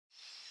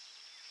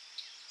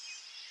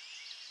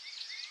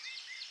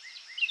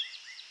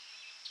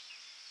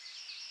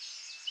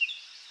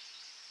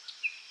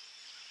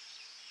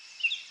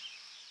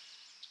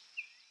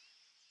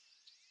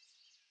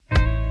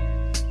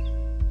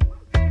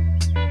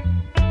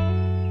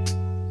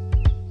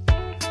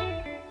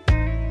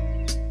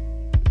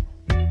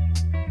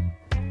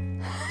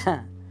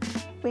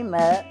we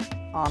met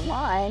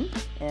online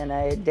in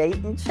a date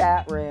and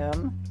chat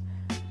room.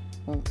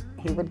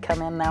 He would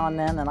come in now and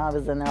then, and I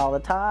was in there all the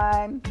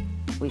time.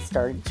 We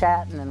started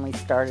chatting, and we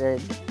started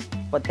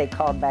what they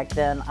called back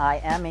then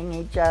IMing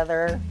each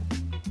other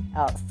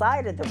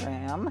outside of the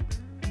room.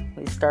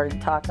 We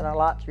started talking a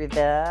lot through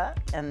that,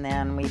 and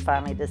then we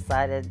finally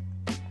decided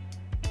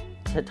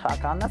to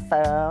talk on the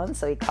phone.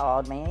 So he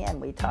called me, and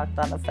we talked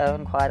on the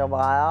phone quite a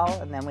while,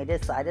 and then we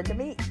decided to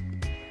meet.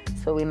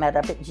 So we met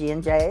up at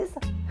G&J's.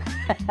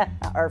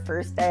 Our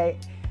first day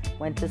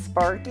went to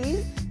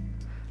Sparky's,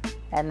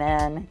 and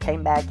then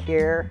came back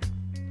here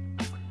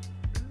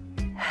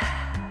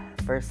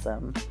for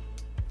some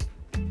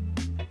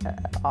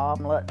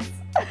omelets.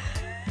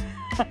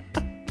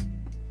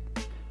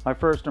 My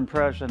first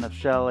impression of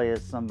Shelley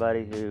is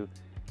somebody who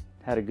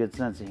had a good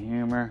sense of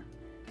humor,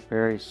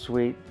 very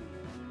sweet,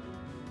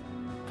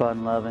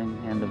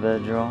 fun-loving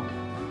individual,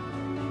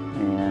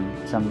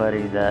 and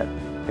somebody that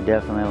I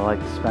definitely like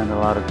to spend a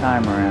lot of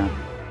time around.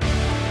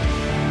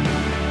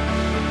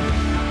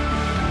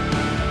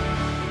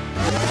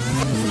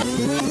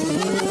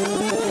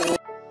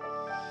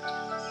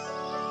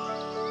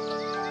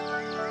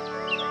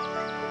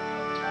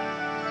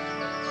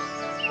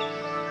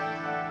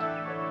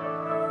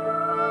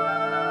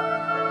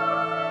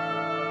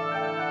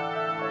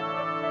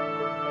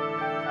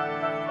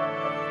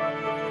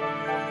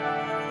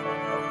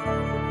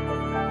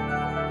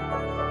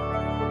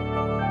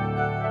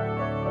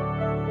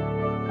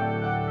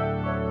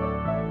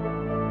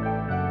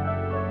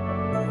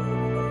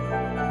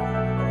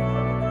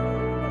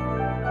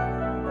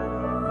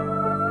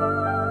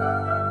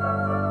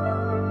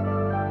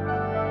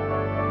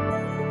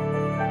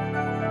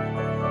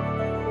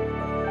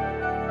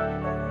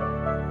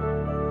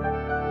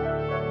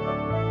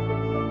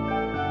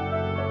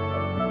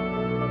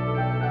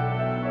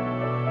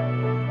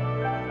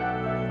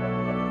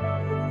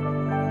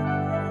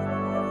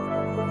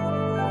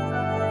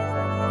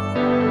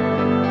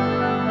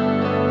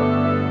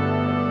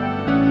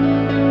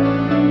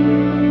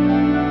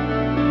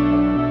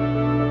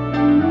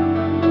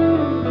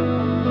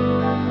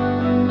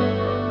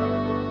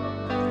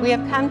 We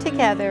have come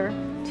together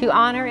to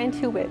honor and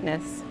to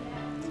witness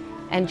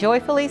and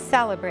joyfully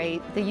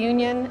celebrate the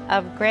union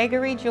of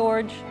Gregory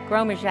George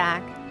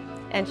Gromajak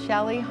and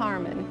Shelley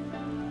Harmon.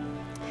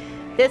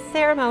 This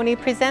ceremony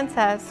presents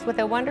us with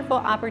a wonderful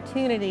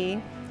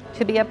opportunity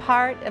to be a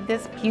part of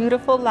this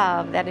beautiful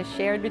love that is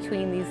shared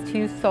between these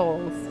two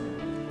souls.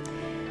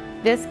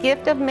 This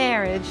gift of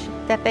marriage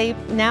that they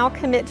now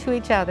commit to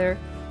each other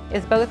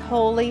is both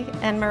holy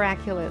and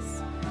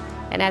miraculous.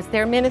 And as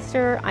their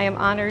minister, I am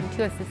honored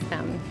to assist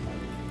them.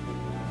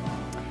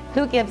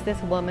 Who gives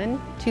this woman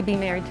to be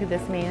married to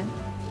this man?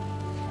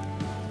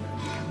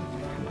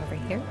 Come over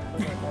here.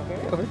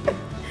 Over here.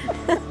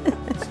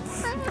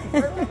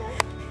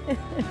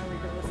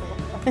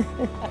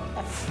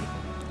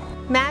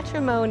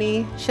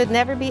 Matrimony should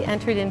never be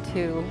entered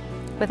into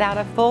without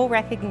a full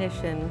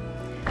recognition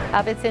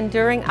of its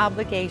enduring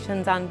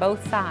obligations on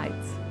both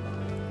sides.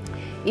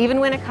 Even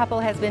when a couple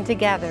has been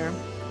together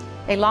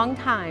a long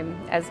time,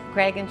 as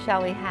Greg and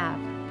Shelley have,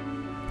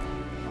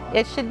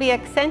 it should be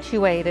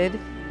accentuated,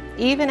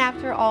 even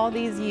after all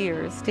these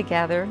years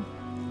together,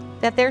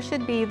 that there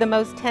should be the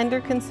most tender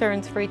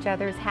concerns for each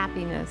other's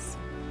happiness,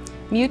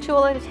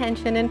 mutual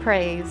attention and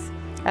praise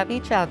of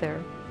each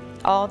other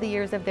all the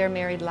years of their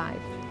married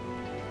life.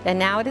 And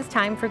now it is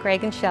time for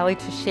Greg and Shelley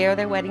to share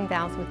their wedding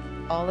vows with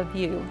all of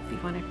you. If you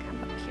want to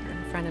come up here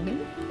in front of me.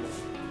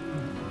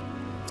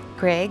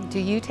 Greg, do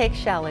you take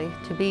Shelley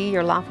to be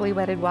your lawfully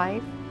wedded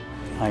wife?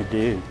 I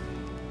do.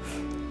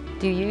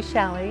 Do you,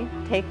 Shelley,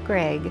 take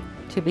Greg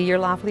to be your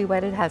lawfully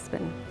wedded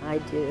husband? I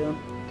do.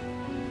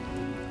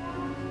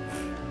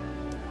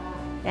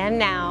 And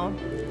now,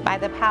 by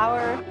the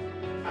power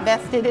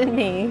vested in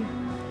me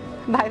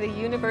by the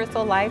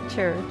Universal Life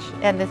Church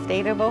and the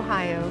state of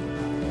Ohio,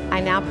 I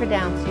now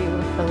pronounce you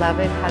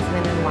beloved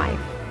husband and wife.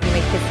 You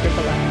may kiss your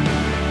beloved.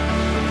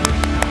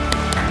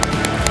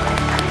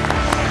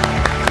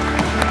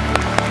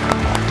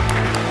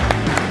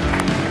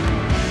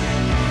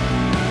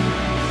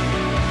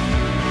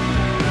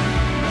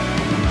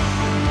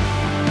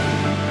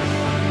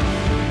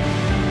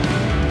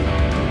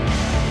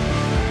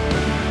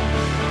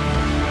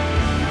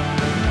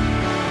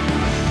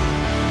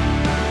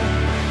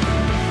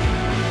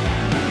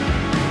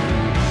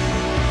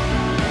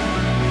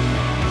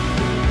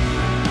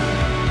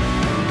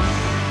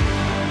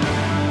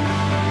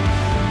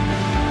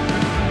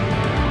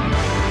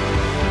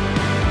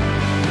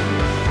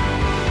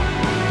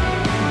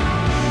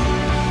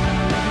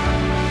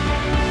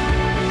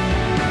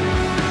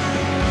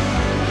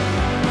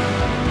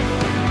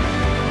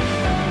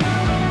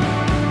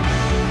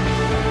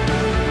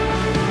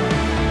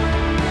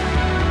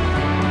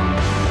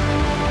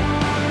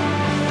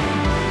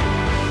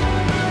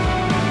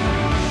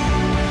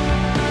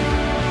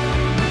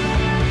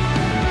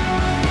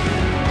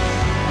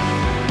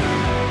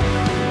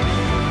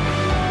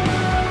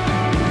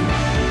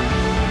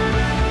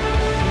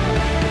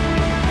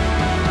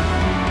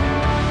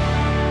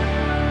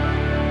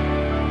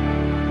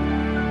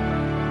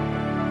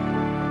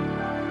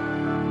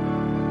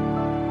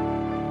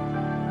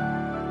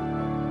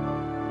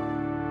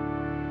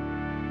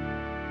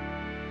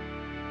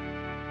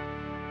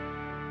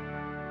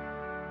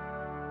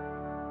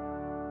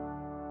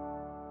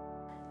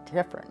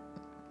 different.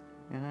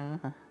 Yeah.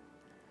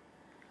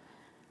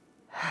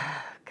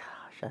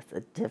 Gosh, that's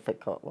a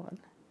difficult one.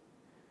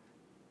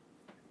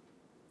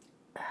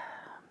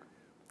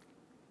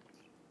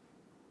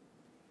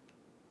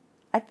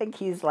 I think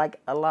he's like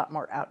a lot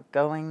more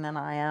outgoing than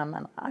I am,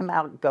 and I'm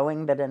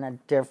outgoing but in a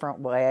different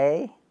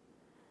way.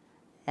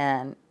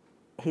 And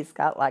he's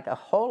got like a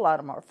whole lot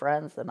of more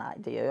friends than I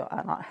do.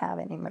 I don't have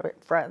any more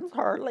friends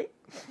hardly,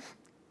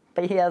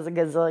 but he has a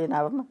gazillion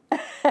of them.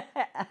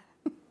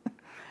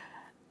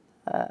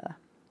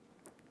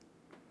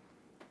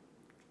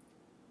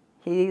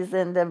 He's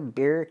into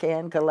beer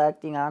can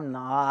collecting. I'm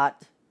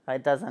not.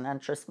 It doesn't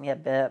interest me a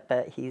bit,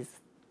 but he's,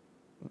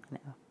 you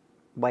know,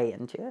 way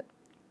into it.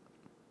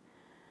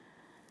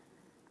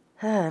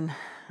 And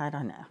I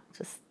don't know.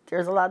 Just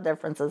there's a lot of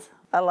differences,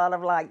 a lot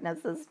of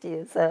likenesses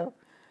too. So,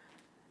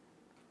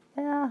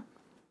 yeah.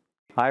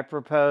 I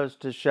proposed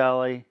to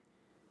Shelley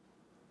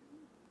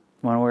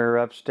when we were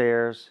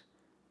upstairs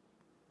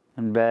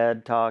in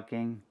bed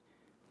talking,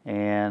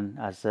 and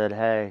I said,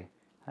 hey,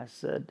 I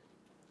said,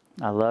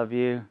 I love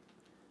you.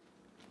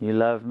 You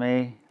love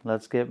me.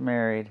 Let's get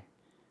married.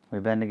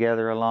 We've been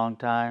together a long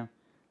time.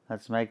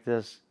 Let's make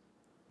this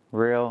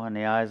real in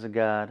the eyes of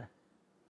God.